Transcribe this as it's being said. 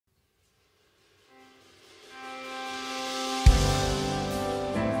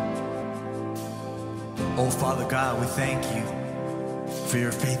Father God, we thank you for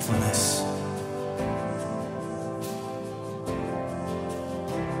your faithfulness.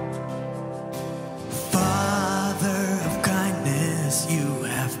 Father of kindness, you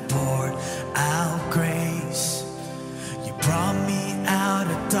have poured out grace. You brought me out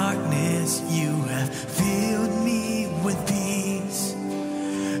of darkness. You have filled me with peace.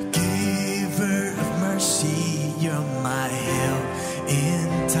 Giver of mercy, you're my help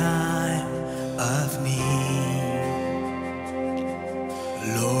in time of need.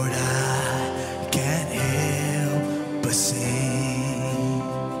 Lord, I can't help but sing.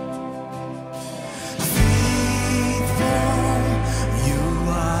 Faithful you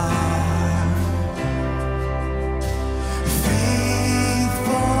are.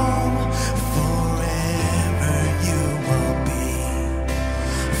 Faithful forever you will be.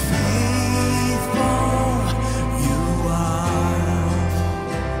 Faithful you are.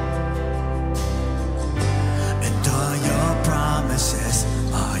 And all your promises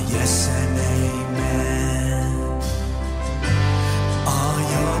are yes and amen. All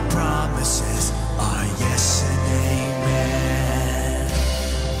your promises are yes and amen.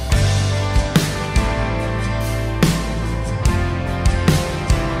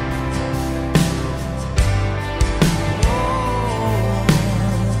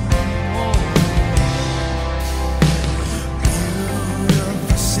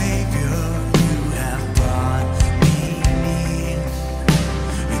 Beautiful Savior, you have brought me near.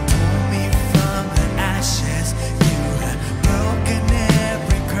 You pulled me from the ashes. You have broken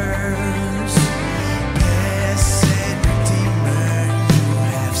every curse.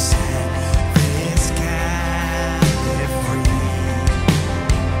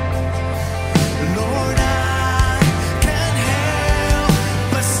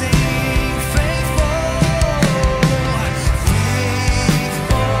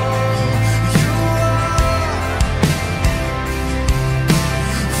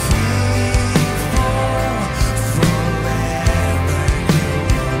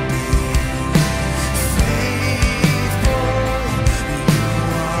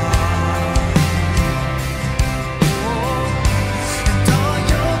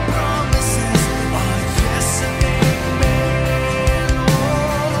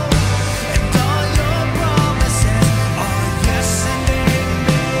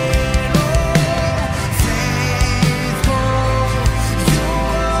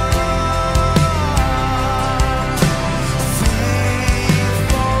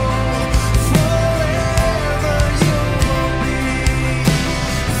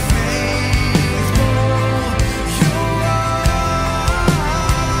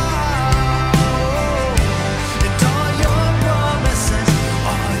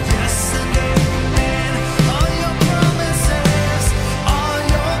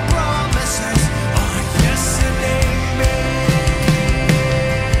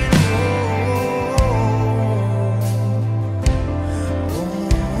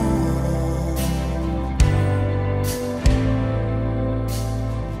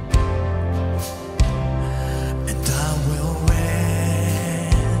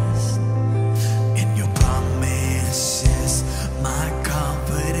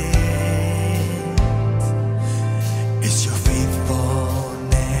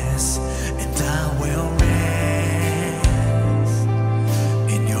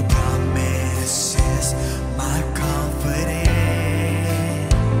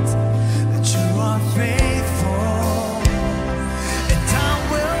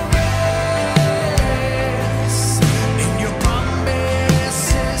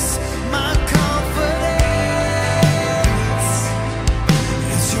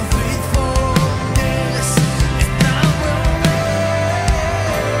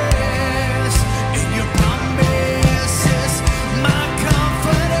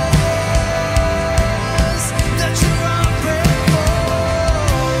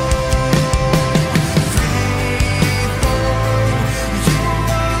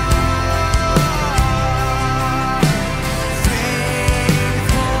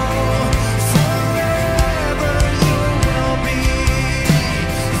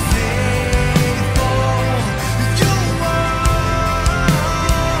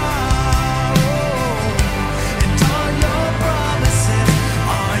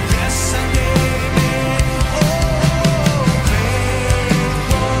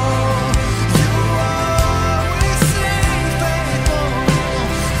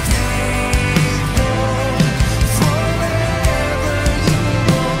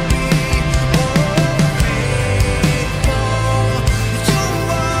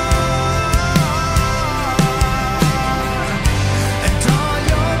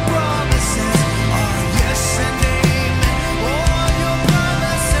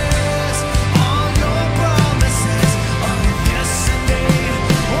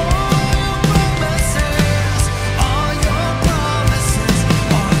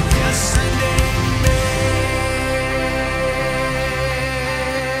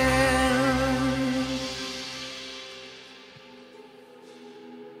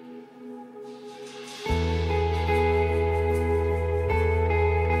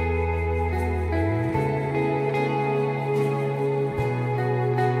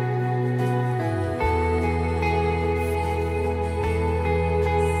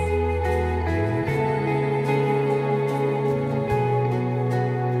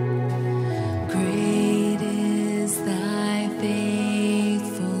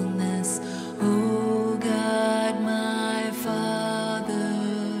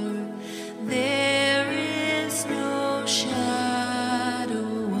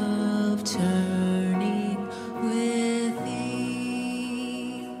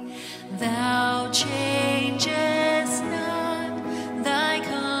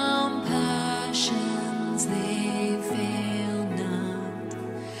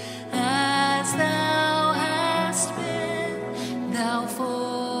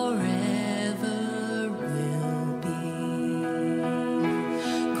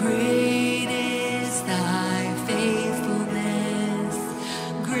 Great is thy faithfulness.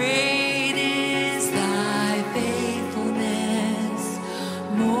 Great is thy faithfulness.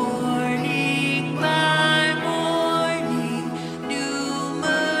 Morning by morning, new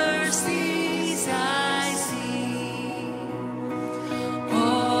mercies I see.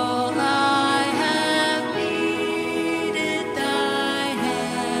 All I have needed, thy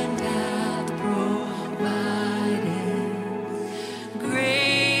hand hath provided.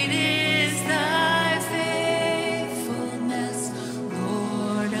 Great is thy faithfulness,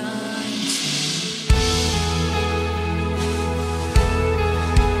 Lord, unto me.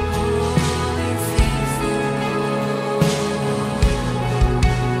 Oh, you're faithful, Lord.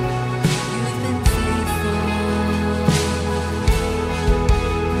 You've been faithful.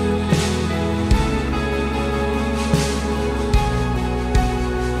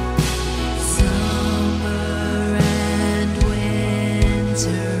 Summer and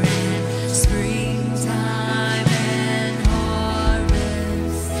winter and springtime and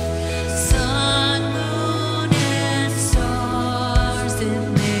harvest, sun, moon, and stars in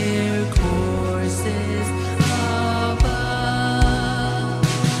their courses above,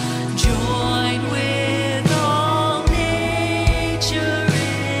 join with all nature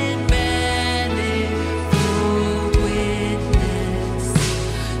in manifold witness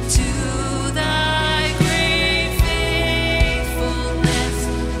to thy great faithfulness,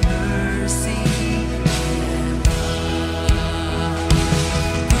 mercy and love.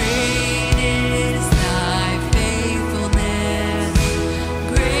 Great is thy faithfulness.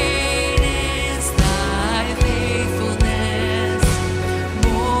 Great is thy faithfulness.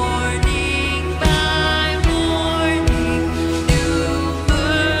 Morning by morning, new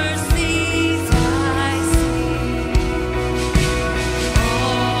mercies I see.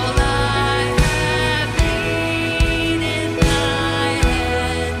 All I have needed, thy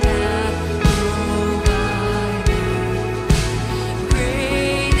hand hath provided.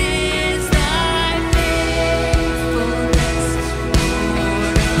 Great is thy faithfulness,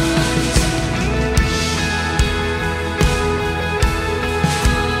 Lord,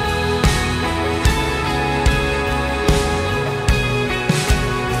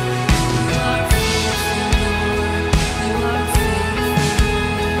 You are faithful, Lord. You are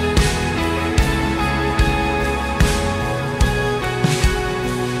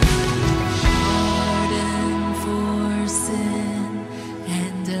pardon for sin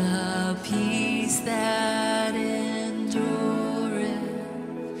and a peace that endureth.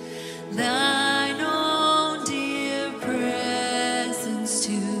 Thine own dear presence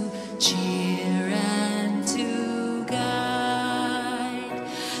to cheer and to guide.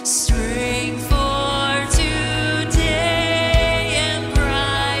 Strength for today and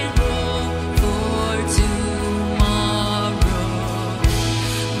bright hope for tomorrow.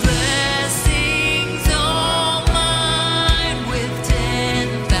 Blessings all mine with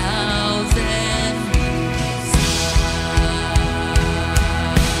 10,000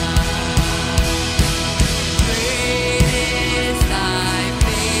 Great is thy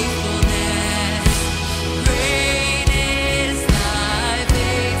faithfulness. Great is thy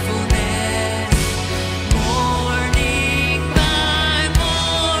faithfulness. Morning by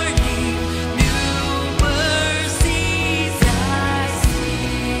morning, new mercies I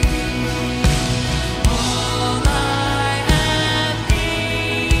see. All I have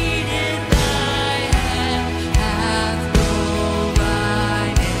needed, thy hand hath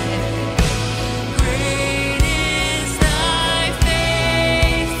provided. Great is thy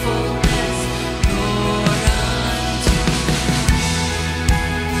faithfulness, Lord, unto me.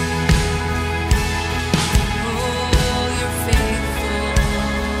 Oh, you're faithful.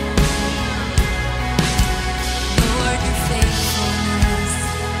 Lord, your faithfulness,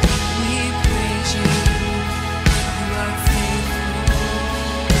 we praise you. You are faithful.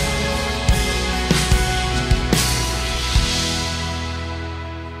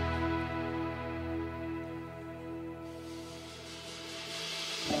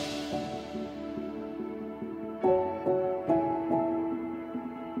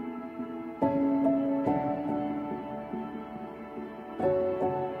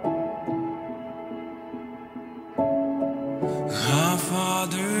 Our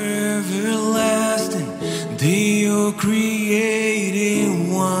Father everlasting, the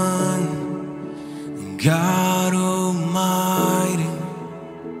creating one, God Almighty,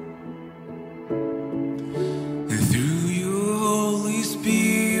 and through your Holy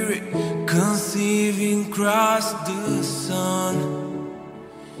Spirit, conceiving Christ the Son,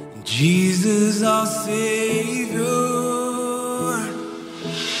 Jesus our Savior.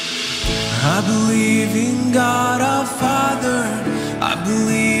 I believe in God our Father, I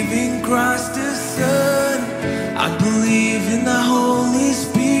believe Christ the Son. I believe in the Holy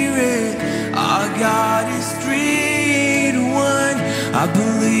Spirit. Our God is three in one. I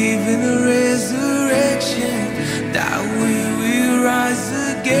believe in the resurrection, that we will rise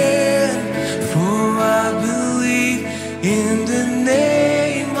again. For I believe in the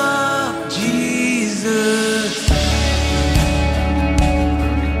name of Jesus.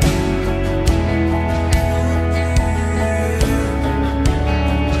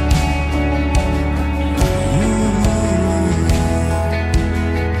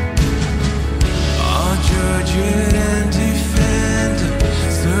 Our judge and defender,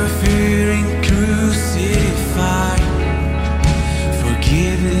 suffering crucified.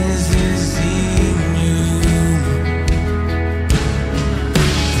 Forgiveness is in you.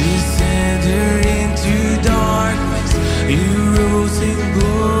 Descended into darkness, you rose in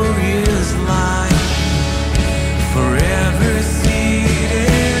glorious light. Forever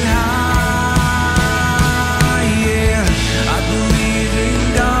seated high, yeah. I believe in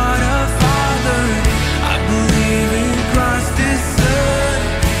God our Father. I believe in Christ His Son.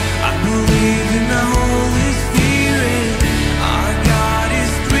 I believe in the Holy Spirit. Our God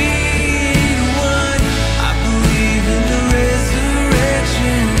is three in one. I believe in the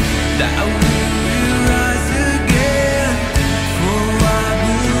resurrection, that we will rise again. For I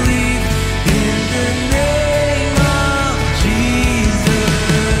believe in the name of Jesus.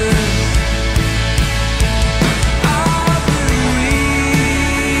 I believe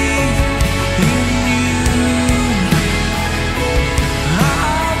in you.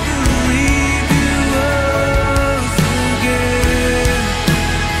 I believe you rose again.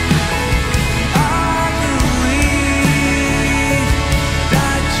 I believe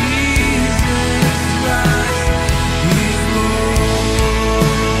that Jesus Christ is Lord.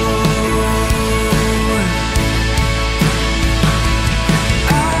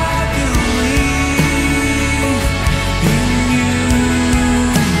 I believe in you.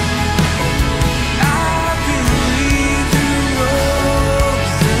 I believe you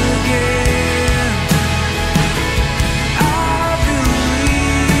rose again. I believe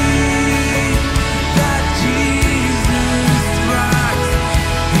that Jesus Christ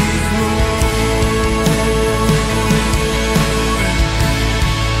is Lord.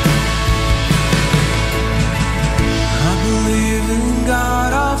 I believe in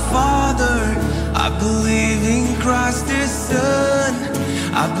God our Father. I believe in Christ His Son.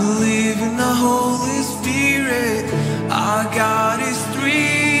 I believe in the Holy Spirit. Our God is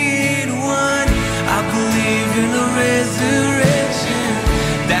three in one. I believe in the resurrection,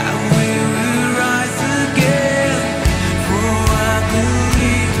 that we will rise again. For I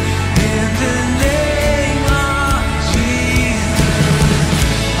believe in the name of Jesus.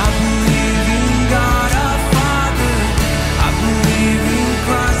 I believe in God our Father. I believe in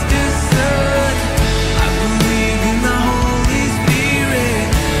Christ His Son. I believe in the Holy Spirit.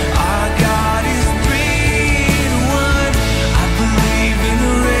 Our God is three in one. I believe in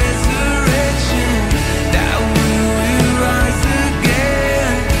the resurrection, that we will rise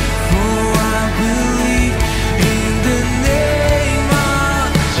again. For I believe in the name of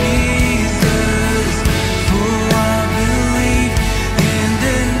Jesus. For I believe in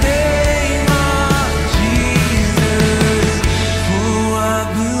the name of Jesus. For I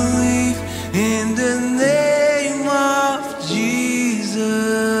believe in the name of Jesus.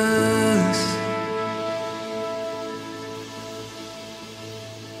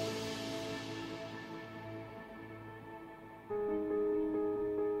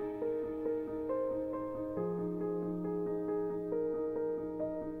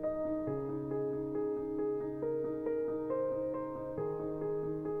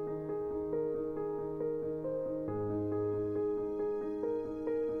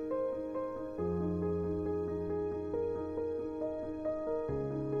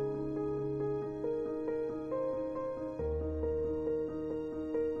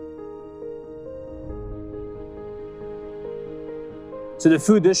 So the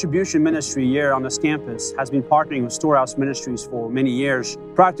food distribution ministry here on this campus has been partnering with Storehouse Ministries for many years.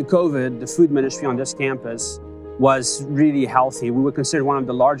 Prior to COVID, the food ministry on this campus was really healthy. We were considered one of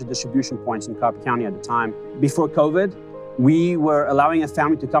the largest distribution points in Cobb County at the time. Before COVID, we were allowing a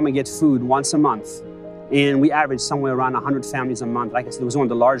family to come and get food once a month. And we averaged somewhere around 100 families a month. Like I said, it was one of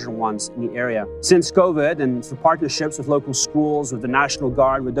the larger ones in the area. Since COVID, and through partnerships with local schools, with the National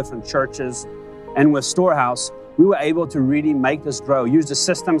Guard, with different churches, and with Storehouse, we were able to really make this grow, use the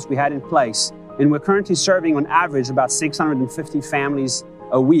systems we had in place. And we're currently serving on average about 650 families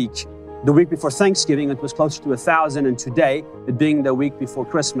a week The week before Thanksgiving, it was closer to 1,000, and today, it being the week before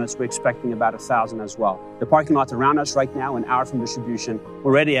Christmas, we're expecting about 1,000 as well. The parking lot around us right now, an hour from distribution,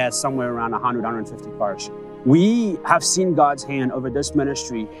 already has somewhere around 100, 150 cars. We have seen God's hand over this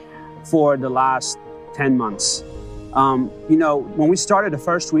ministry for the last 10 months. When we started the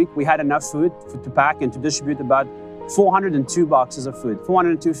first week, we had enough food to pack and to distribute about 402 boxes of food,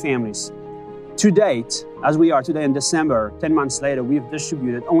 402 families. To date, as we are today in December, 10 months later, we've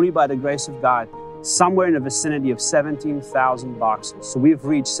distributed, only by the grace of God, somewhere in the vicinity of 17,000 boxes. So we've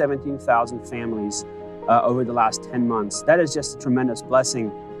reached 17,000 families over the last 10 months. That is just a tremendous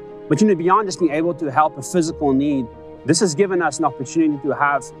blessing. But beyond just being able to help a physical need, this has given us an opportunity to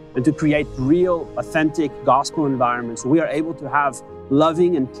have and to create real, authentic gospel environments. We are able to have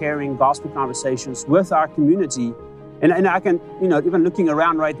loving and caring gospel conversations with our community. And I can, even looking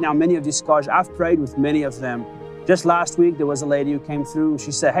around right now, many of these cars, I've prayed with many of them. Just last week, there was a lady who came through.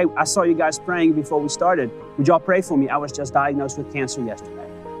 She said, hey, I saw you guys praying before we started. Would y'all pray for me? I was just diagnosed with cancer yesterday.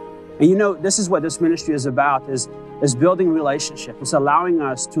 And this is what this ministry is about, is building relationship. It's allowing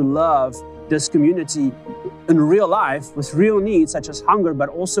us to love this community in real life with real needs such as hunger, but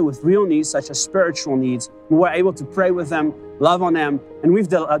also with real needs such as spiritual needs. We're able to pray with them, love on them, and we've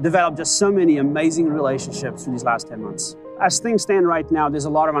developed just so many amazing relationships through these last 10 months. As things stand right now, there's a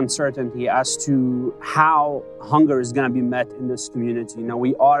lot of uncertainty as to how hunger is going to be met in this community.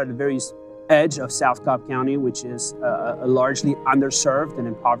 We are at the very edge of South Cobb County, which is a largely underserved and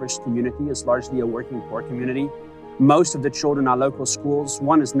impoverished community. It's largely a working poor community. Most of the children in our local schools,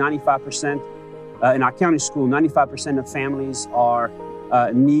 one is 95%. In our county school, 95% of families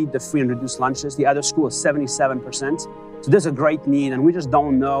need the free and reduced lunches. The other school is 77%. So there's a great need, and we just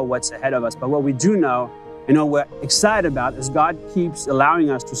don't know what's ahead of us. But what we do know, we're excited about is God keeps allowing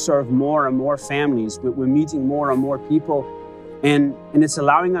us to serve more and more families. We're meeting more and more people, and it's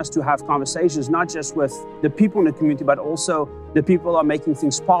allowing us to have conversations, not just with the people in the community, but also the people who are making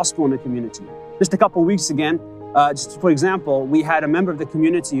things possible in the community. Just a couple of weeks again, just for example, we had a member of the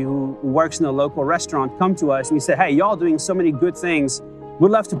community who works in a local restaurant come to us and he said, hey, y'all doing so many good things. We'd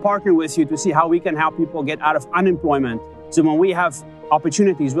love to partner with you to see how we can help people get out of unemployment. So when we have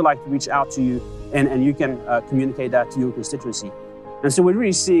opportunities, we'd like to reach out to you and you can communicate that to your constituency. And so we're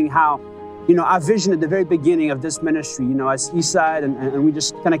really seeing how, our vision at the very beginning of this ministry, as Eastside and we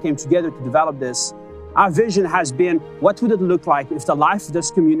just kind of came together to develop this. Our vision has been, what would it look like if the life of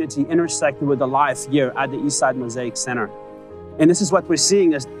this community intersected with the life here at the Eastside Mosaic Center? And this is what we're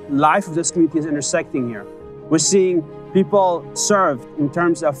seeing, as life of this community is intersecting here. We're seeing people served in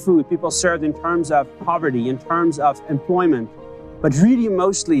terms of food, people served in terms of poverty, in terms of employment. But really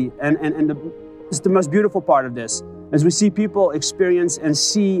mostly, it's the most beautiful part of this, as we see people experience and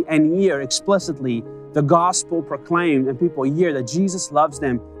see and hear explicitly the gospel proclaimed, and people hear that Jesus loves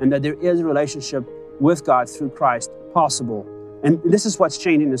them and that there is a relationship with God through Christ possible. And this is what's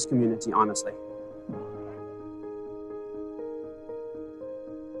changing this community, honestly.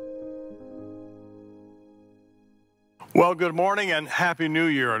 Well, good morning and Happy New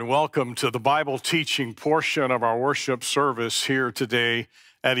Year, and welcome to the Bible teaching portion of our worship service here today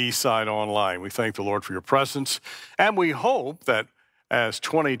at Eastside Online. We thank the Lord for your presence, and we hope that as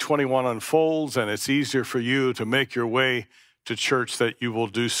 2021 unfolds and it's easier for you to make your way to church, that you will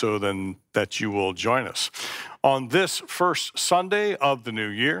do so, then that you will join us on this first Sunday of the new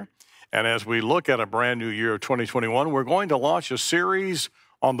year. And as we look at a brand new year of 2021, we're going to launch a series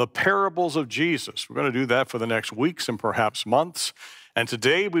on the parables of Jesus. We're going to do that for the next weeks and perhaps months. And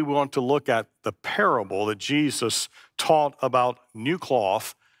today we want to look at the parable that Jesus taught about new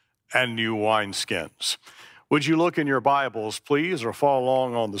cloth and new wineskins. Would you look in your Bibles, please, or follow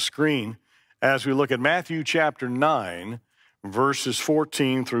along on the screen as we look at Matthew chapter 9, verses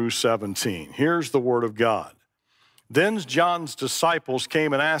 14 through 17. Here's the word of God. Then John's disciples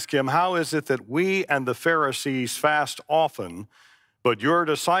came and asked him, how is it that we and the Pharisees fast often, but your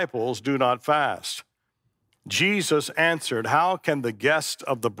disciples do not fast? Jesus answered, how can the guest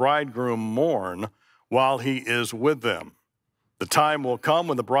of the bridegroom mourn while he is with them? The time will come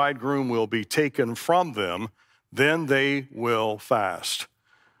when the bridegroom will be taken from them, then they will fast.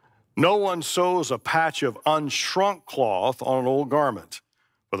 No one sews a patch of unshrunk cloth on an old garment,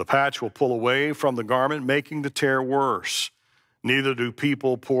 for the patch will pull away from the garment, making the tear worse. Neither do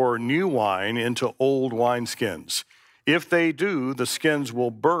people pour new wine into old wineskins. If they do, the skins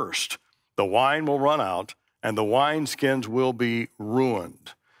will burst, the wine will run out, and the wineskins will be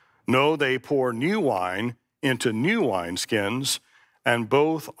ruined. No, they pour new wine into new wineskins, and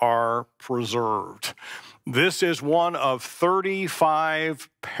both are preserved. This is one of 35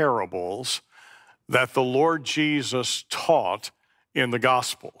 parables that the Lord Jesus taught in the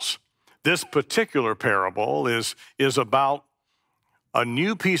Gospels. This particular parable is about a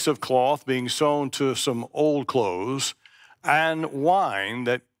new piece of cloth being sewn to some old clothes and new wine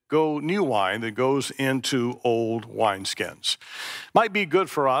that goes into old wineskins. Might be good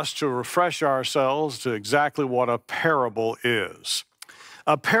for us to refresh ourselves to exactly what a parable is.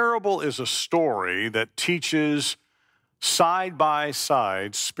 A parable is a story that teaches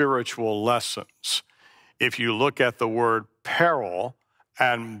side-by-side spiritual lessons. If you look at the word peril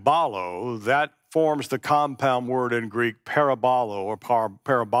and balo, that forms the compound word in Greek parabolo or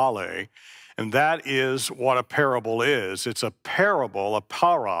parabole, and that is what a parable is. It's a parable, a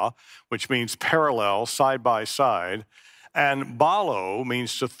para, which means parallel, side by side, and balo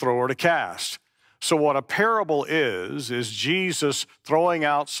means to throw or to cast. So what a parable is Jesus throwing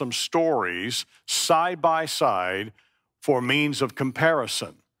out some stories side by side for means of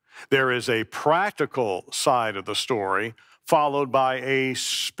comparison. There is a practical side of the story followed by a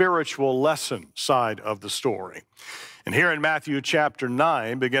spiritual lesson side of the story. And here in Matthew chapter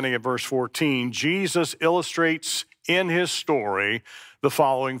 9, beginning at verse 14, Jesus illustrates in his story the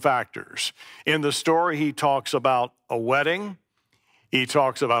following factors. In the story, he talks about a wedding, he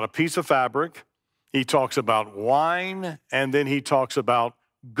talks about a piece of fabric, he talks about wine, and then he talks about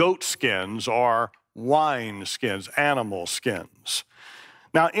goat skins or wine skins, animal skins.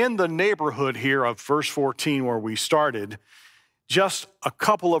 Now, in the neighborhood here of verse 14 where we started, just a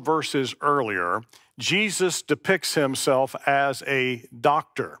couple of verses earlier, Jesus depicts himself as a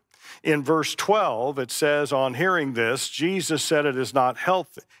doctor. In verse 12, it says, on hearing this, Jesus said, is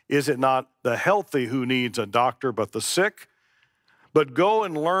it not the healthy who needs a doctor, but the sick? But go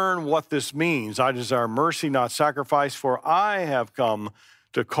and learn what this means. I desire mercy, not sacrifice, for I have come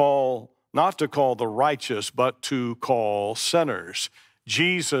not to call the righteous, but to call sinners.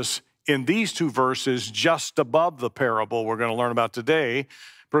 Jesus, in these two verses, just above the parable we're going to learn about today,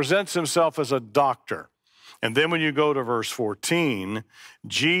 presents himself as a doctor. And then when you go to verse 14,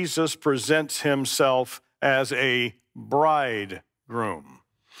 Jesus presents himself as a bridegroom.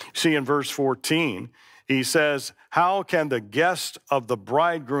 See, in verse 14, he says, how can the guest of the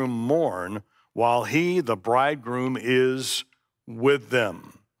bridegroom mourn while he, the bridegroom, is with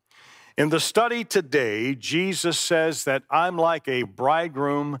them? In the study today, Jesus says that I'm like a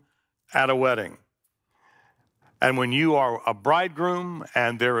bridegroom at a wedding. And when you are a bridegroom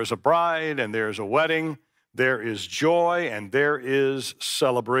and there is a bride and there is a wedding, there is joy and there is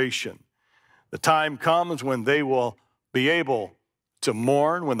celebration. The time comes when they will be able to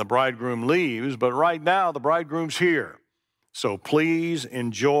mourn when the bridegroom leaves, but right now the bridegroom's here. So please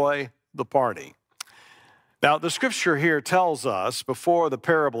enjoy the party. Now, the scripture here tells us, before the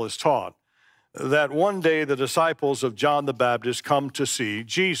parable is taught, that one day the disciples of John the Baptist come to see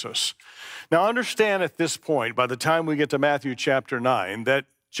Jesus. Now, understand at this point, by the time we get to Matthew chapter 9, that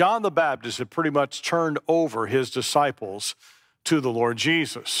John the Baptist had pretty much turned over his disciples to the Lord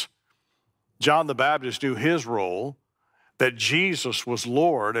Jesus. John the Baptist knew his role, that Jesus was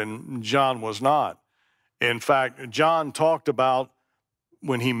Lord and John was not. In fact, John talked about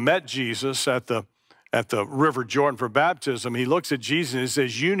when he met Jesus at the River Jordan for baptism, he looks at Jesus and he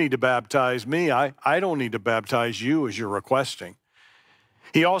says, you need to baptize me. I don't need to baptize you as you're requesting.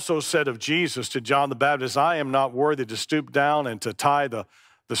 He also said of Jesus to John the Baptist, I am not worthy to stoop down and to tie the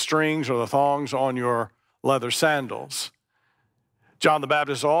strings or the thongs on your leather sandals. John the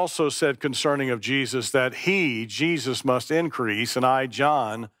Baptist also said concerning of Jesus that he, Jesus, must increase and I,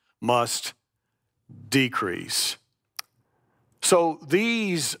 John, must decrease. So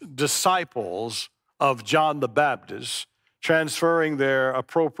these disciples of John the Baptist, transferring their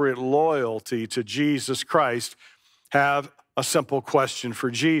appropriate loyalty to Jesus Christ, have a simple question for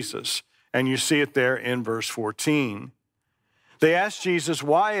Jesus. And you see it there in verse 14. They asked Jesus,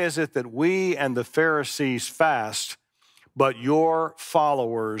 why is it that we and the Pharisees fast, but your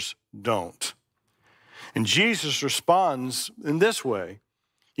followers don't? And Jesus responds in this way.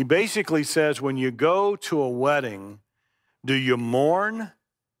 He basically says, when you go to a wedding, do you mourn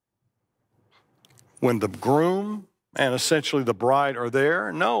when the groom and essentially the bride are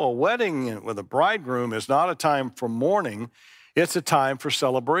there? No, a wedding with a bridegroom is not a time for mourning. It's a time for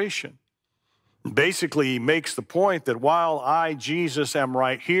celebration. Basically, he makes the point that while I, Jesus, am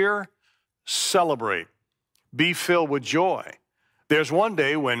right here, celebrate. Be filled with joy. There's one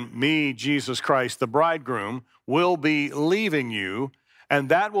day when me, Jesus Christ, the bridegroom, will be leaving you, and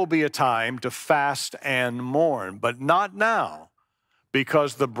that will be a time to fast and mourn, but not now,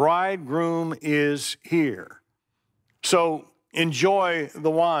 because the bridegroom is here. So enjoy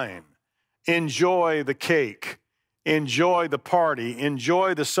the wine, enjoy the cake, enjoy the party,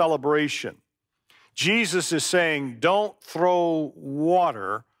 enjoy the celebration. Jesus is saying, don't throw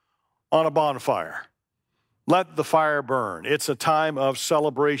water on a bonfire. Let the fire burn. It's a time of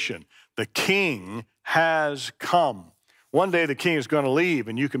celebration. The king has come. One day the king is going to leave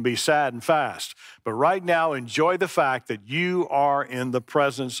and you can be sad and fast. But right now, enjoy the fact that you are in the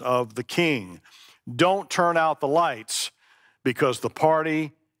presence of the king. Don't turn out the lights because the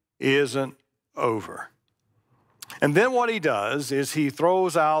party isn't over. And then what he does is he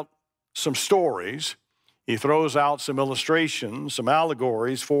throws out some stories. He throws out some illustrations, some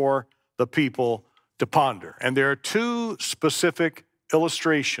allegories for the people to ponder. And there are two specific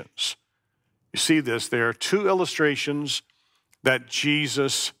illustrations. You see this, there are two illustrations that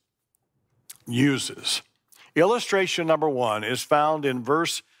Jesus uses. Illustration number one is found in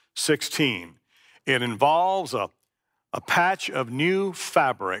verse 16. It involves a patch of new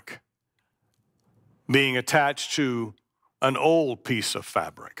fabric being attached to an old piece of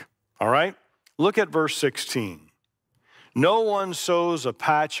fabric. All right? Look at verse 16. No one sews a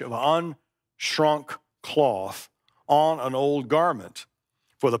patch of unshrunk cloth on an old garment,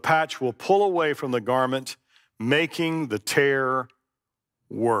 for the patch will pull away from the garment, making the tear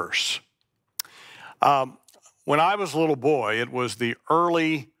worse. When I was a little boy, it was the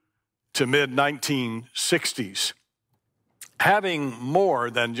early to mid-1960s. Having more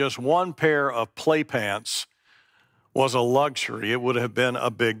than just one pair of play pants was a luxury. It would have been a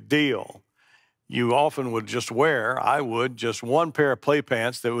big deal. You often would just wear, I would, just one pair of play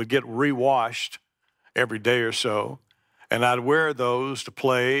pants that would get rewashed every day or so. And I'd wear those to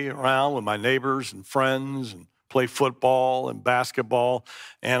play around with my neighbors and friends and play football and basketball.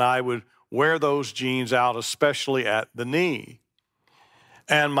 And I would wear those jeans out, especially at the knee.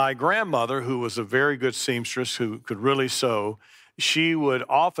 And my grandmother, who was a very good seamstress, who could really sew, she would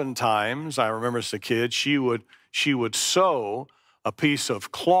oftentimes, I remember as a kid, she would sew a piece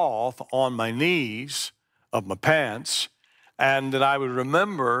of cloth on my knees of my pants, and then I would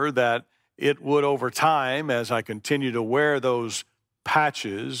remember that it would, over time, as I continued to wear those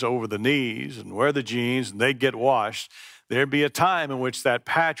patches over the knees and wear the jeans and they'd get washed, there'd be a time in which that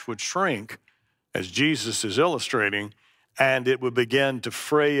patch would shrink, as Jesus is illustrating, and it would begin to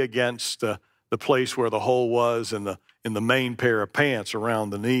fray against the place where the hole was in the main pair of pants around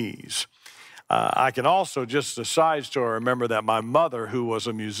the knees. I can also, just a side story, remember that my mother, who was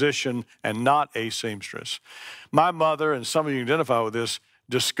a musician and not a seamstress, my mother, and some of you can identify with this,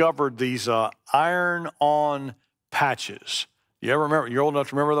 discovered these iron-on patches. You ever remember? You're old enough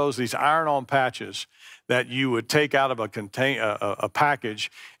to remember those? These iron-on patches that you would take out of a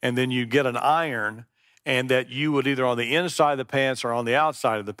package, and then you'd get an iron, and that you would either on the inside of the pants or on the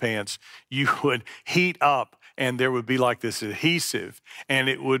outside of the pants, you would heat up, and there would be like this adhesive, and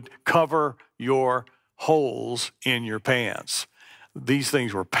it would cover your holes in your pants. These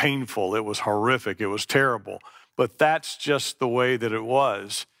things were painful. It was horrific. It was terrible. But that's just the way that it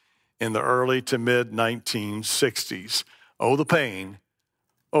was in the early to mid-1960s. Oh, the pain.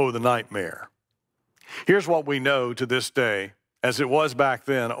 Oh, the nightmare. Here's what we know to this day. As it was back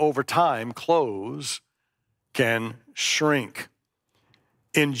then, over time, clothes can shrink.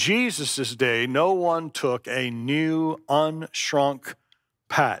 In Jesus' day, no one took a new unshrunk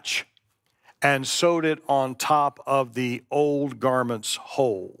patch and sewed it on top of the old garment's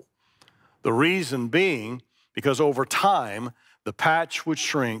hole. The reason being, because over time, the patch would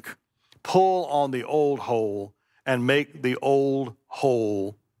shrink, pull on the old hole, and make the old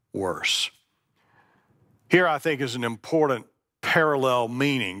hole worse. Here, I think, is an important parallel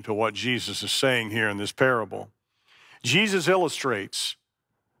meaning to what Jesus is saying here in this parable. Jesus illustrates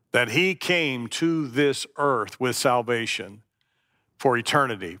that he came to this earth with salvation for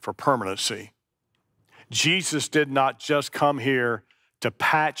eternity, for permanency. Jesus did not just come here to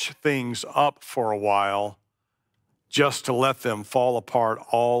patch things up for a while, just to let them fall apart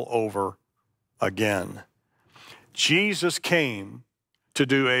all over again. Jesus came to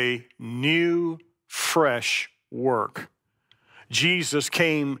do a new, fresh work. Jesus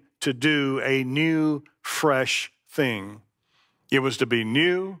came to do a new, fresh thing. It was to be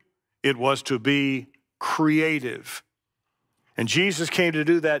new. It was to be creative. And Jesus came to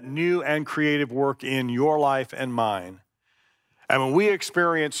do that new and creative work in your life and mine. And when we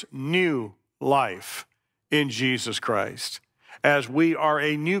experience new life in Jesus Christ, as we are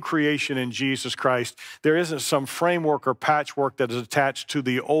a new creation in Jesus Christ, there isn't some framework or patchwork that is attached to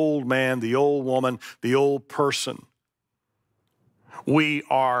the old man, the old woman, the old person. We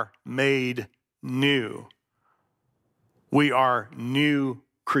are made new. We are new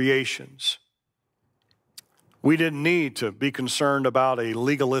creations. We didn't need to be concerned about a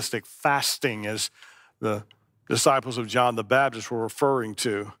legalistic fasting as the disciples of John the Baptist were referring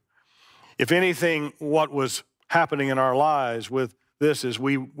to. If anything, what was happening in our lives with this is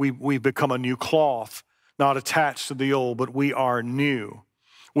we've become a new cloth, not attached to the old, but we are new.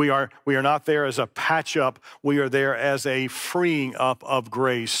 We are not there as a patch up. We are there as a freeing up of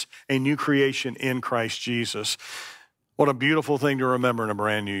grace, a new creation in Christ Jesus. What a beautiful thing to remember in a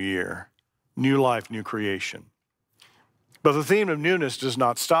brand new year. New life, new creation. But the theme of newness does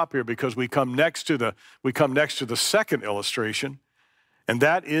not stop here, because we come next to the second illustration, and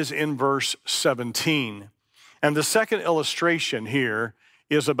that is in verse 17. And the second illustration here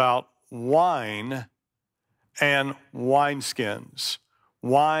is about wine and wineskins.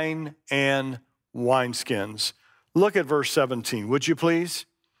 Wine and wineskins. Look at verse 17, would you please?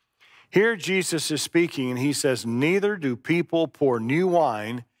 Here Jesus is speaking, and he says, "Neither do people pour new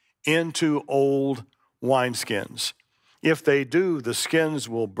wine into old wineskins. If they do, the skins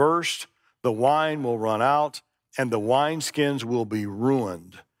will burst, the wine will run out, and the wineskins will be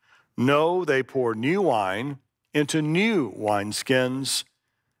ruined. No, they pour new wine into new wineskins,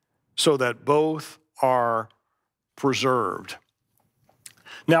 so that both are preserved."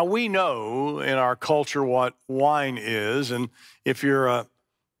 Now, we know in our culture what wine is, and if you're a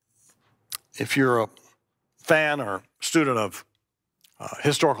fan or student of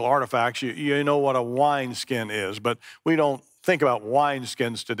historical artifacts, you know what a wineskin is, but we don't think about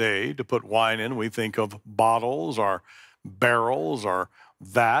wineskins today to put wine in. We think of bottles or barrels or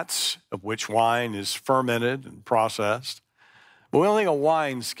vats of which wine is fermented and processed. But we don't think of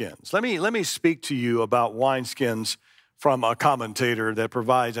wineskins. Let me speak to you about wineskins from a commentator that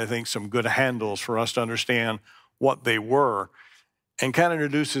provides, I think, some good handles for us to understand what they were, and kind of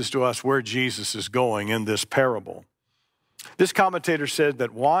introduces to us where Jesus is going in this parable. This commentator said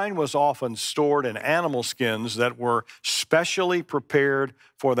that wine was often stored in animal skins that were specially prepared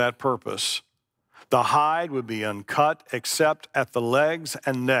for that purpose. The hide would be uncut except at the legs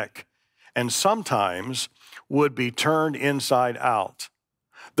and neck, and sometimes would be turned inside out.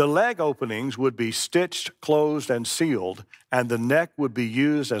 The leg openings would be stitched, closed, and sealed, and the neck would be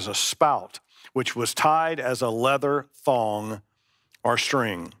used as a spout, which was tied as a leather thong or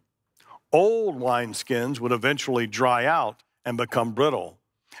string. Old wineskins would eventually dry out and become brittle,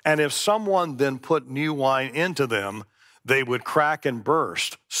 and if someone then put new wine into them, they would crack and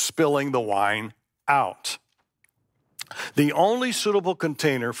burst, spilling the wine out. The only suitable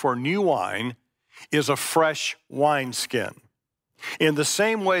container for new wine is a fresh wineskin. In the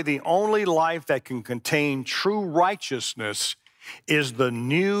same way, the only life that can contain true righteousness is the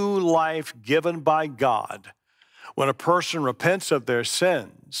new life given by God when a person repents of their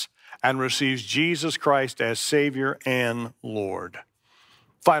sins and receives Jesus Christ as Savior and Lord.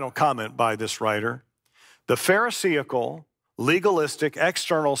 Final comment by this writer: the Pharisaical, legalistic,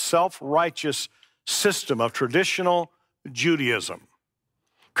 external, self-righteous system of traditional Judaism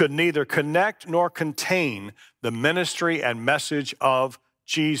could neither connect nor contain the ministry and message of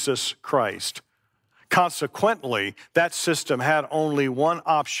Jesus Christ. Consequently, that system had only one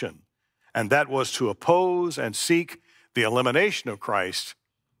option, and that was to oppose and seek the elimination of Christ,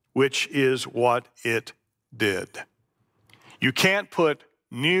 which is what it did. You can't put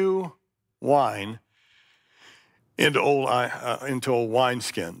new wine into old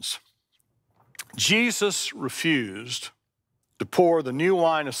wineskins. Jesus refused to pour the new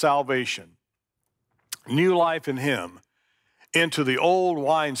wine of salvation, new life in him, into the old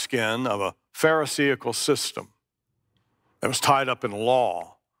wineskin of a Pharisaical system that was tied up in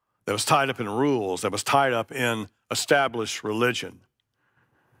law, that was tied up in rules, that was tied up in established religion.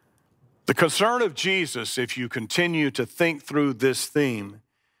 The concern of Jesus, if you continue to think through this theme,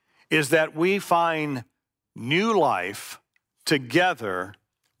 is that we find new life together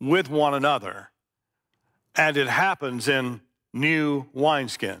with one another, and it happens in new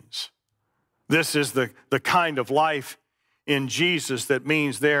wineskins. This is the kind of life in Jesus that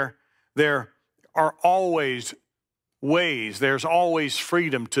means there are always ways, there's always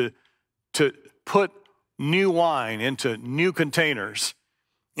freedom to put new wine into new containers,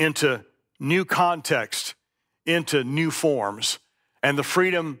 into new context, into new forms, and the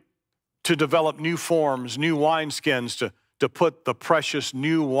freedom to develop new forms, new wineskins to put the precious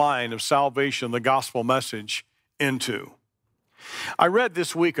new wine of salvation, the gospel message, into. I read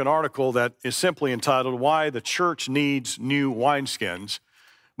this week an article that is simply entitled, "Why the Church Needs New Wineskins,"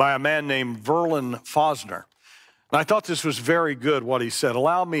 by a man named Verlin Fosner. And I thought this was very good, what he said.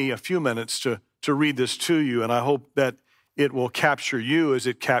 Allow me a few minutes to read this to you, and I hope that it will capture you as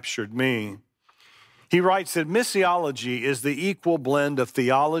it captured me. He writes that missiology is the equal blend of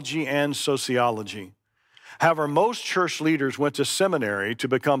theology and sociology. However, most church leaders went to seminary to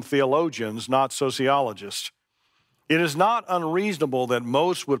become theologians, not sociologists. It is not unreasonable that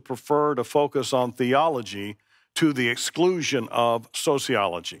most would prefer to focus on theology to the exclusion of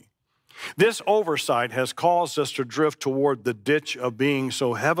sociology. This oversight has caused us to drift toward the ditch of being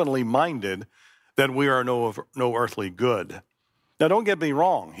so heavenly minded that we are no earthly good. Now, don't get me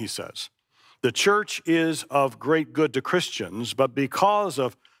wrong, he says. The church is of great good to Christians, but because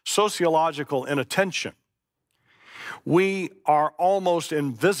of sociological inattention, we are almost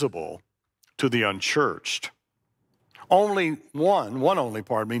invisible to the unchurched. One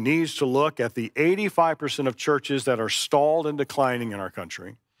only, needs to look at the 85% of churches that are stalled and declining in our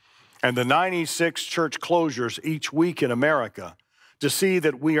country and the 96 church closures each week in America to see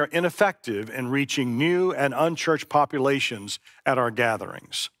that we are ineffective in reaching new and unchurched populations at our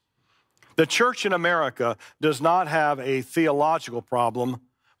gatherings. The church in America does not have a theological problem,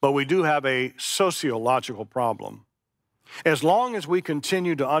 but we do have a sociological problem. As long as we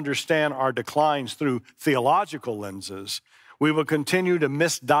continue to understand our declines through theological lenses, we will continue to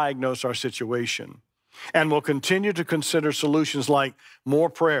misdiagnose our situation and will continue to consider solutions like more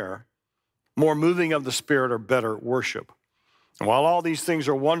prayer, more moving of the Spirit, or better worship. And while all these things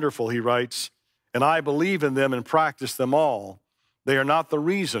are wonderful, he writes, and I believe in them and practice them all, they are not the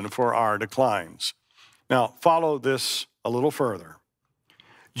reason for our declines. Now, follow this a little further.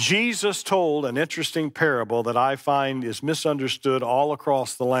 Jesus told an interesting parable that I find is misunderstood all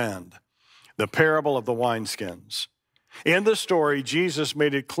across the land, the parable of the wineskins. In the story, Jesus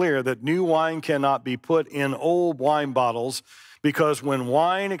made it clear that new wine cannot be put in old wine bottles because when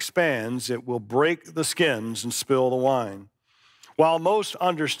wine expands, it will break the skins and spill the wine. While most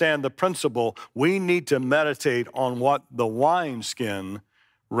understand the principle, we need to meditate on what the wineskin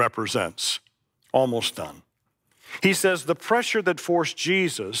represents. Almost done. He says the pressure that forced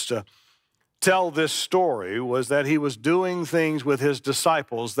Jesus to tell this story was that he was doing things with his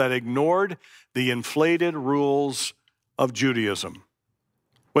disciples that ignored the inflated rules of Judaism.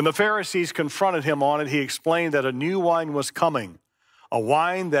 When the Pharisees confronted him on it, he explained that a new wine was coming, a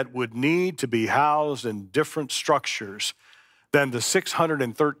wine that would need to be housed in different structures than the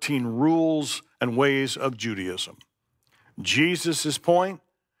 613 rules and ways of Judaism. Jesus' point,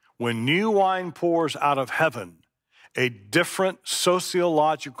 when new wine pours out of heaven, a different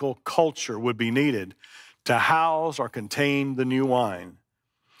sociological culture would be needed to house or contain the new wine.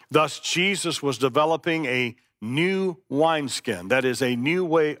 Thus, Jesus was developing a new wineskin, that is, a new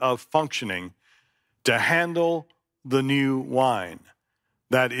way of functioning to handle the new wine.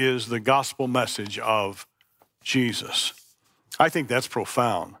 That is the gospel message of Jesus. I think that's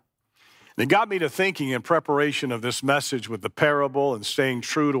profound. And it got me to thinking in preparation of this message with the parable and staying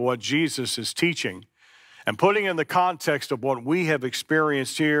true to what Jesus is teaching and putting in the context of what we have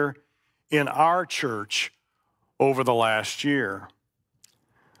experienced here in our church over the last year.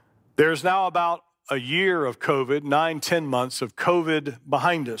 There's now about a year of COVID, 9-10 months of COVID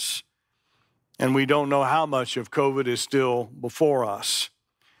behind us, and we don't know how much of COVID is still before us.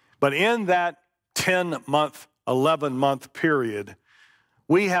 But in that 10-month, 11-month period,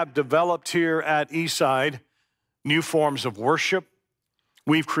 we have developed here at Eastside new forms of worship.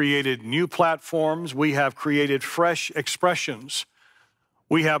 We've created new platforms. We have created fresh expressions.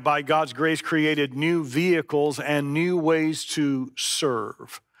 We have, by God's grace, created new vehicles and new ways to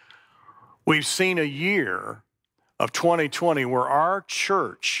serve. We've seen a year of 2020 where our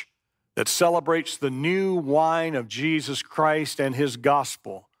church that celebrates the new wine of Jesus Christ and his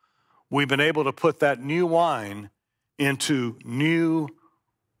gospel, we've been able to put that new wine into new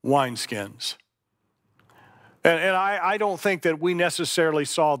wineskins. And I don't think that we necessarily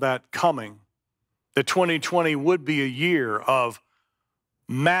saw that coming, that 2020 would be a year of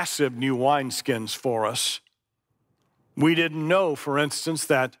massive new wineskins for us. We didn't know, for instance,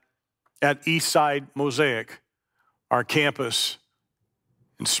 that at Eastside Mosaic, our campus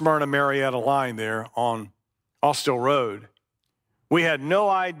in Smyrna Marietta line there on Austell Road, we had no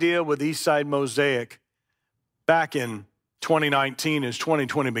idea with Eastside Mosaic back in 2019 as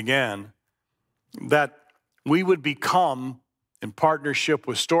 2020 began that we would become, in partnership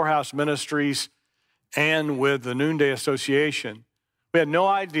with Storehouse Ministries and with the Noonday Association, we had no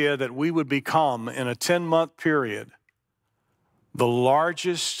idea that we would become, in a 10-month period, the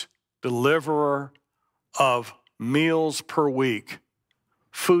largest deliverer of meals per week,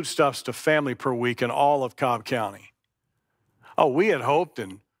 foodstuffs to family per week in all of Cobb County. Oh, we had hoped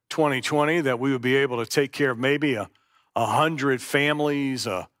in 2020 that we would be able to take care of maybe 100 families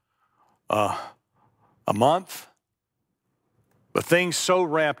a month. But things so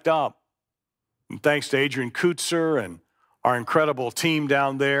ramped up, and thanks to Adrian Kutzer and our incredible team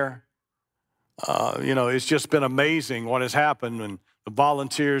down there, it's just been amazing what has happened, and the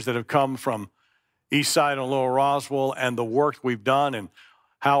volunteers that have come from Eastside and Lower Roswell and the work we've done and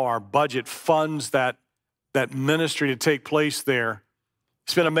how our budget funds that that ministry to take place there.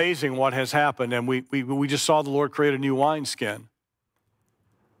 It's been amazing what has happened, and we just saw the Lord create a new wineskin.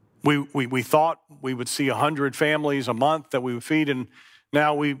 We thought we would see 100 families a month that we would feed, and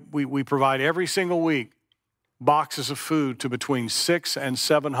now we provide every single week boxes of food to between 600 and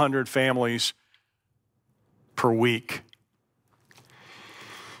 700 families per week.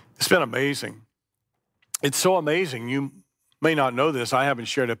 It's been amazing. It's so amazing. You may not know this. I haven't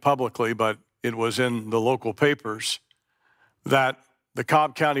shared it publicly, but it was in the local papers that the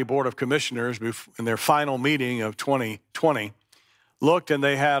Cobb County Board of Commissioners, in their final meeting of 2020, looked and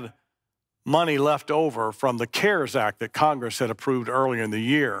they had money left over from the CARES Act that Congress had approved earlier in the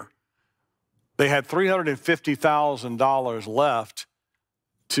year. They had $350,000 left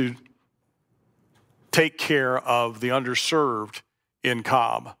to take care of the underserved in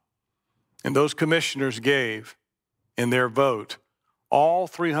Cobb. And those commissioners gave, in their vote, all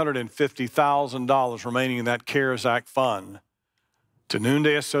 $350,000 remaining in that CARES Act fund to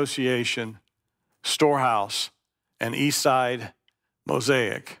Noonday Association, Storehouse, and Eastside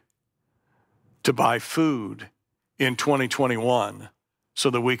Mosaic to buy food in 2021 so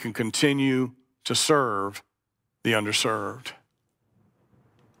that we can continue to serve the underserved.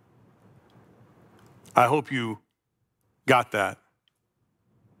 I hope you got that.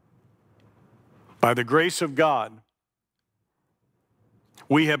 By the grace of God,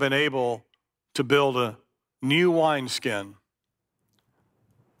 we have been able to build a new wineskin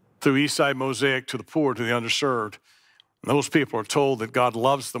through Eastside Mosaic to the poor, to the underserved. And those people are told that God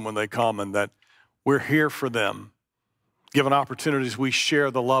loves them when they come and that we're here for them. Given opportunities, we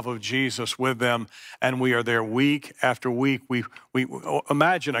share the love of Jesus with them, and we are there week after week. We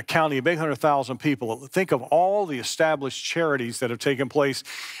imagine a county of 800,000 people. Think of all the established charities that have taken place,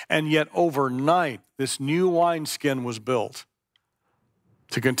 and yet overnight, this new wineskin was built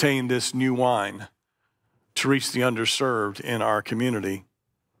to contain this new wine to reach the underserved in our community.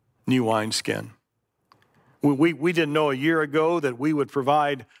 New wineskin. We didn't know a year ago that we would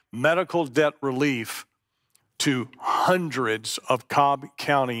provide medical debt relief to hundreds of Cobb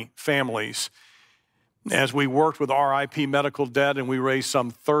County families as we worked with RIP Medical Debt, and we raised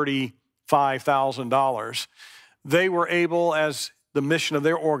some $35,000. They were able, as the mission of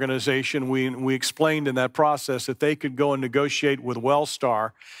their organization, we explained in that process that they could go and negotiate with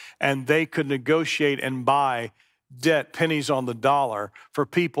Wellstar, and they could negotiate and buy debt, pennies on the dollar, for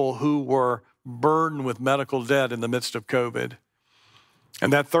people who were burdened with medical debt in the midst of COVID.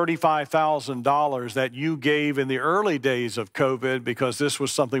 And that $35,000 that you gave in the early days of COVID, because this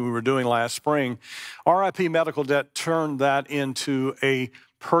was something we were doing last spring, RIP Medical Debt turned that into a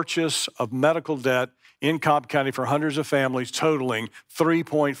purchase of medical debt in Cobb County for hundreds of families, totaling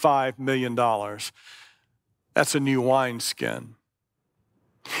 $3.5 million. That's a new wineskin.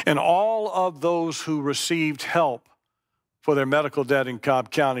 And all of those who received help for their medical debt in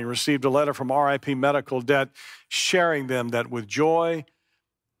Cobb County received a letter from RIP Medical Debt sharing them that with joy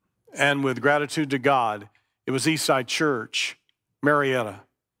and with gratitude to God, it was Eastside Church, Marietta,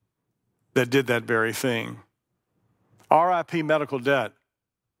 that did that very thing. RIP Medical Debt,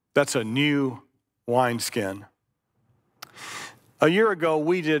 that's a new wineskin. A year ago,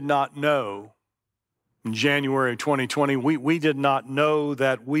 we did not know, in January 2020, we did not know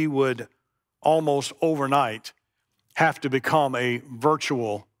that we would almost overnight have to become a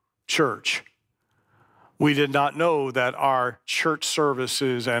virtual church. We did not know that our church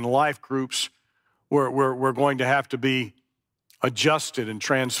services and life groups were going to have to be adjusted and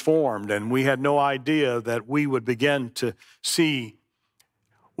transformed, and we had no idea that we would begin to see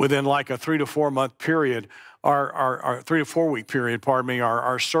within like a 3 to 4 month period, our 3 to 4 week period,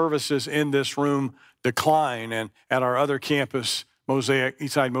 our services in this room decline, and at our other campus,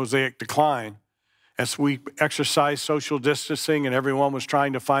 Eastside Mosaic, decline as we exercised social distancing and everyone was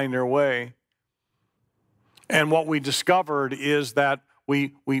trying to find their way. And what we discovered is that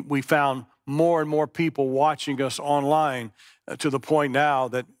we found more and more people watching us online to the point now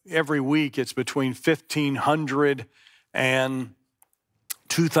that every week it's between 1,500 and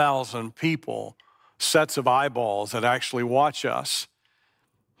 2,000 people, sets of eyeballs that actually watch us.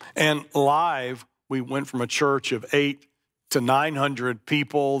 And live, we went from a church of 800 to 900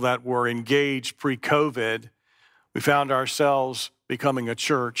 people that were engaged pre-COVID. We found ourselves becoming a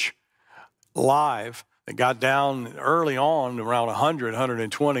church live that got down early on around 100,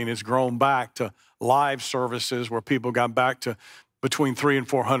 120, and it's grown back to live services where people got back to between 300 and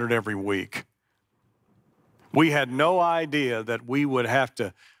 400 every week. We had no idea that we would have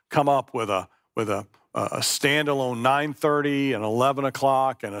to come up with a standalone 9:30 and 11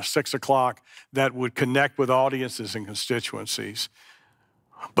 o'clock and a 6 o'clock that would connect with audiences and constituencies.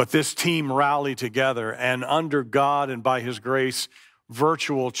 But this team rallied together, and under God and by his grace,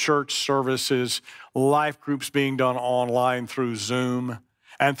 virtual church services, life groups being done online through Zoom,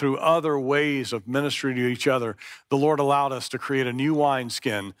 and through other ways of ministry to each other, the Lord allowed us to create a new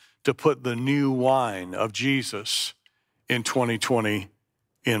wineskin to put the new wine of Jesus in 2020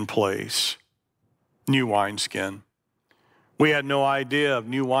 in place. New wineskin. We had no idea of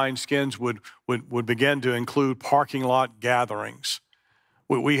new wineskins would begin to include parking lot gatherings.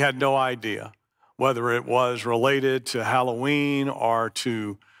 We had no idea whether it was related to Halloween or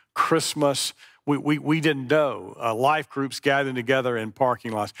to Christmas. We didn't know. Life groups gathering together in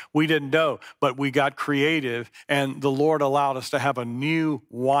parking lots. We didn't know, but we got creative, and the Lord allowed us to have a new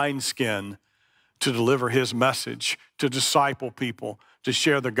wineskin to deliver his message, to disciple people, to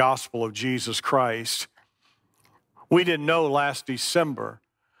share the gospel of Jesus Christ. We didn't know last December,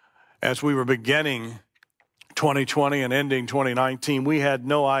 as we were beginning 2020 and ending 2019, we had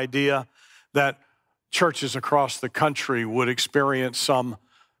no idea that churches across the country would experience some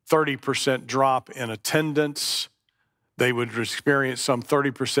 30% drop in attendance. They would experience some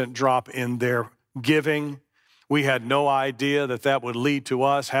 30% drop in their giving. We had no idea that that would lead to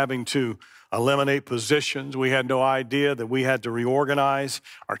us having to eliminate positions. We had no idea that we had to reorganize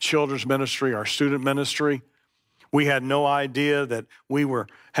our children's ministry, our student ministry. We had no idea that we were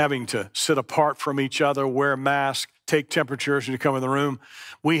having to sit apart from each other, wear masks, take temperatures when you come in the room.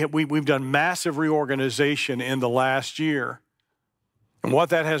 We've done massive reorganization in the last year. And what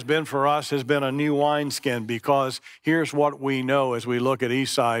that has been for us has been a new wineskin, because here's what we know as we look at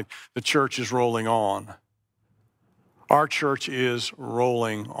Eastside: the church is rolling on. Our church is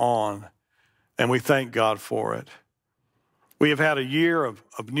rolling on, and we thank God for it. We have had a year of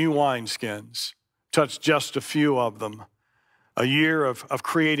new wineskins. Touch just a few of them. A year of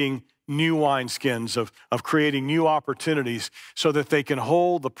creating new wineskins, of creating new opportunities so that they can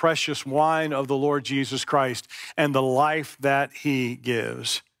hold the precious wine of the Lord Jesus Christ and the life that he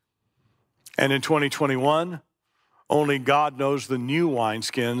gives. And in 2021, only God knows the new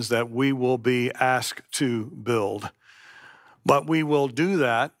wineskins that we will be asked to build. But we will do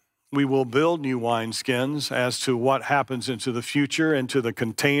that. We will build new wineskins as to what happens into the future, into the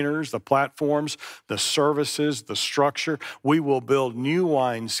containers, the platforms, the services, the structure. We will build new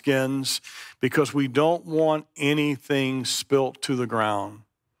wineskins because we don't want anything spilt to the ground.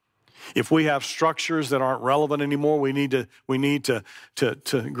 If we have structures that aren't relevant anymore, we need to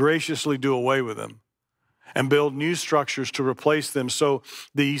graciously do away with them and build new structures to replace them, so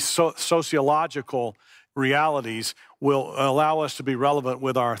the sociological realities will allow us to be relevant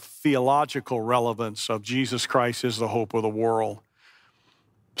with our theological relevance of Jesus Christ is the hope of the world.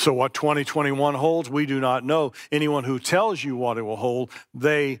 So what 2021 holds, we do not know. Anyone who tells you what it will hold,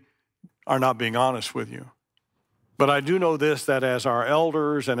 they are not being honest with you. But I do know this, that as our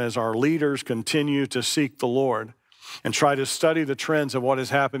elders and as our leaders continue to seek the Lord and try to study the trends of what is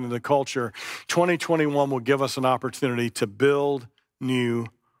happening in the culture, 2021 will give us an opportunity to build new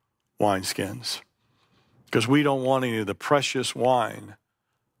wineskins. Because we don't want any of the precious wine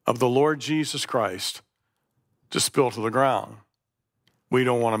of the Lord Jesus Christ to spill to the ground. We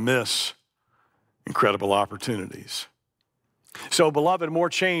don't want to miss incredible opportunities. So, beloved, more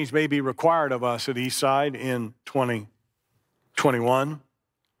change may be required of us at Eastside in 2021.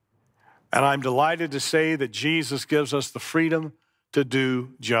 And I'm delighted to say that Jesus gives us the freedom to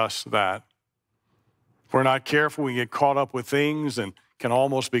do just that. If we're not careful, we get caught up with things and can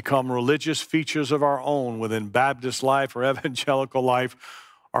almost become religious features of our own within Baptist life or evangelical life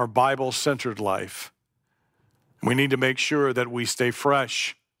or Bible-centered life. We need to make sure that we stay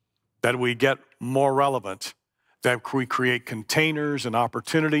fresh, that we get more relevant, that we create containers and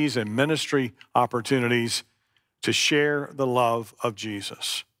opportunities and ministry opportunities to share the love of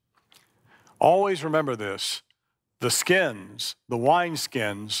Jesus. Always remember this: the skins, the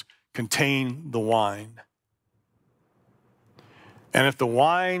wineskins, contain the wine. And if the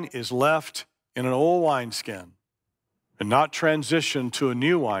wine is left in an old wineskin and not transitioned to a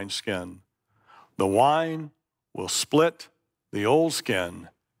new wineskin, the wine will split the old skin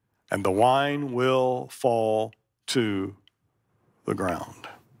and the wine will fall to the ground.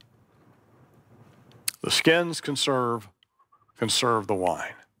 The skins conserve the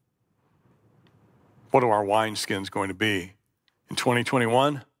wine. What are our wineskins going to be in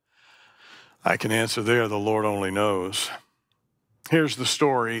 2021? I can answer there, the Lord only knows. Here's the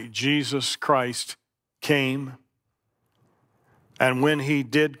story. Jesus Christ came, and when he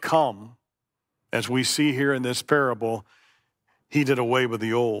did come, as we see here in this parable, he did away with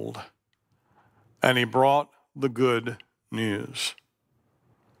the old, and he brought the good news.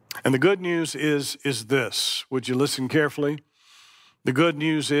 And the good news is this. Would you listen carefully? The good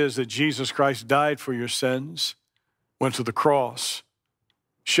news is that Jesus Christ died for your sins, went to the cross,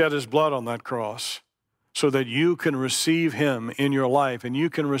 shed his blood on that cross so that you can receive him in your life and you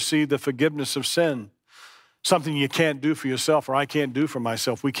can receive the forgiveness of sin, something you can't do for yourself or I can't do for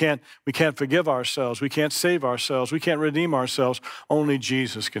myself. We can't forgive ourselves. We can't save ourselves. We can't redeem ourselves. Only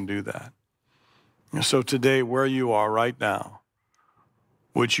Jesus can do that. And so today, where you are right now,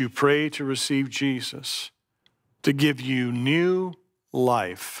 would you pray to receive Jesus, to give you new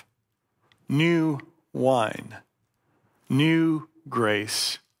life, new wine, new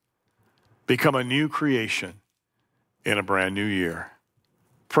grace, become a new creation in a brand new year?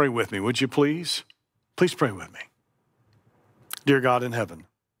 Pray with me, would you please? Please pray with me. Dear God in heaven,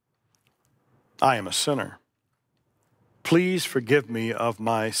 I am a sinner. Please forgive me of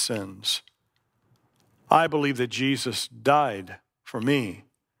my sins. I believe that Jesus died for me,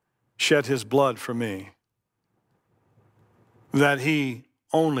 shed his blood for me, that he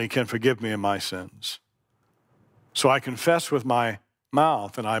only can forgive me of my sins. So I confess with my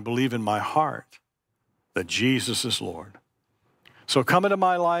mouth and I believe in my heart that Jesus is Lord. So come into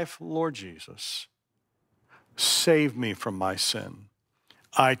my life, Lord Jesus. Save me from my sin.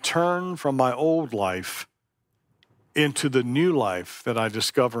 I turn from my old life into the new life that I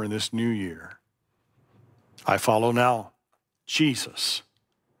discover in this new year. I follow now Jesus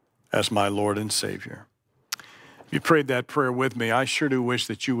as my Lord and Savior. If you prayed that prayer with me, I sure do wish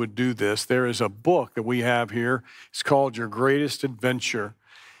that you would do this. There is a book that we have here. It's called Your Greatest Adventure.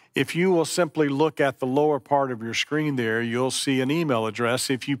 If you will simply look at the lower part of your screen there, you'll see an email address.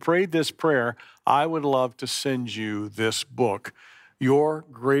 If you prayed this prayer, I would love to send you this book, Your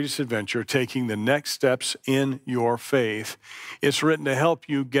Greatest Adventure, Taking the Next Steps in Your Faith. It's written to help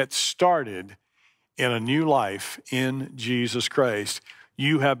you get started in a new life in Jesus Christ.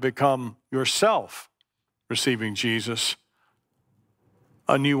 You have become yourself, receiving Jesus,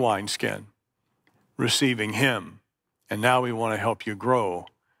 a new wineskin, receiving him. And now we want to help you grow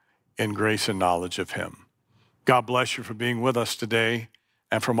in grace and knowledge of him. God bless you for being with us today.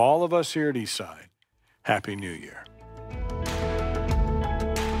 And from all of us here at Eastside, Happy New Year.